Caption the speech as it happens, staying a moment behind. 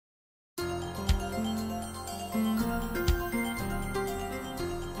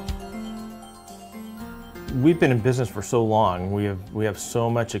We've been in business for so long. We have so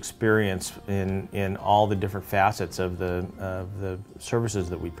much experience in all the different facets of the services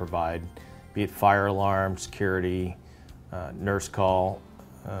that we provide, be it fire alarm, security, nurse call,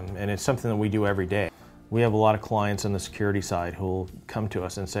 and it's something that we do every day. We have a lot of clients on the security side who will come to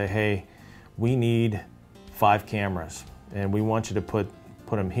us and say, "Hey, we need 5 cameras, and we want you to put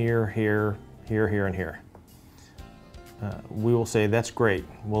them here, here, here, here, and here." We will say, "That's great.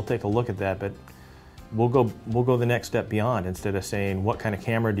 We'll take a look at that, but we'll go the next step beyond." Instead of saying, "What kind of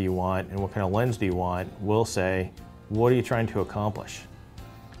camera do you want and what kind of lens do you want?" we'll say, "What are you trying to accomplish?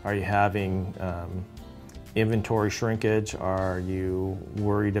 Are you having inventory shrinkage? Are you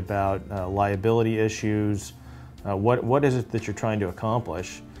worried about liability issues? What is it that you're trying to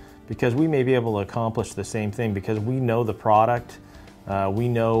accomplish?" Because we may be able to accomplish the same thing because we know the product. We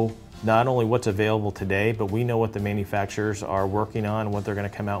know not only what's available today, but we know what the manufacturers are working on, what they're going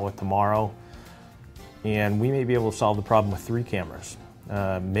to come out with tomorrow. And we may be able to solve the problem with 3 cameras.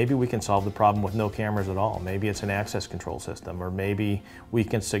 Maybe we can solve the problem with no cameras at all. Maybe it's an access control system, or maybe we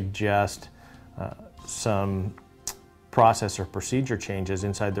can suggest some process or procedure changes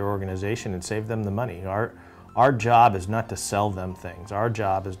inside their organization and save them the money. Our job is not to sell them things. Our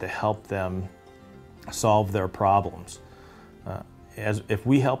job is to help them solve their problems. If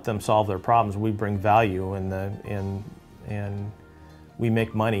we help them solve their problems, we bring value and we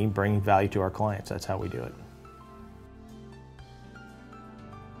make money bringing value to our clients. That's how we do it.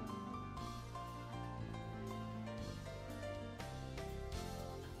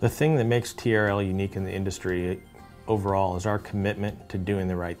 The thing that makes TRL unique in the industry overall is our commitment to doing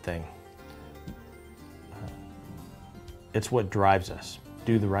the right thing. It's what drives us.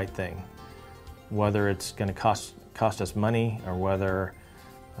 Do the right thing. Whether it's going to cost us money or whether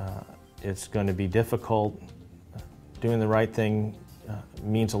it's going to be difficult, doing the right thing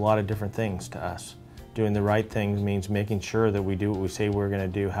means a lot of different things to us. Doing the right thing means making sure that we do what we say we're going to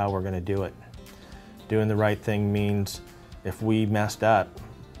do, how we're going to do it. Doing the right thing means if we messed up,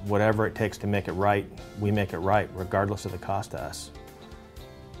 whatever it takes to make it right, we make it right, regardless of the cost to us.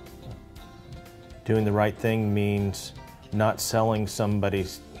 Doing the right thing means not selling somebody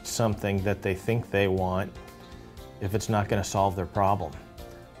something that they think they want if it's not going to solve their problem.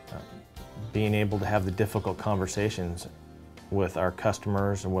 Being able to have the difficult conversations with our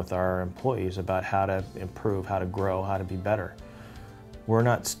customers and with our employees about how to improve, how to grow, how to be better. We're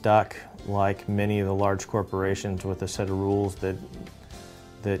not stuck like many of the large corporations with a set of rules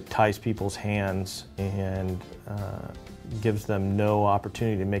that ties people's hands and gives them no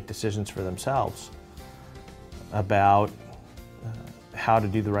opportunity to make decisions for themselves about how to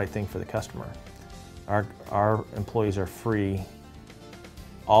do the right thing for the customer. Our employees are free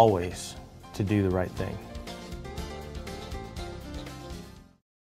always to do the right thing.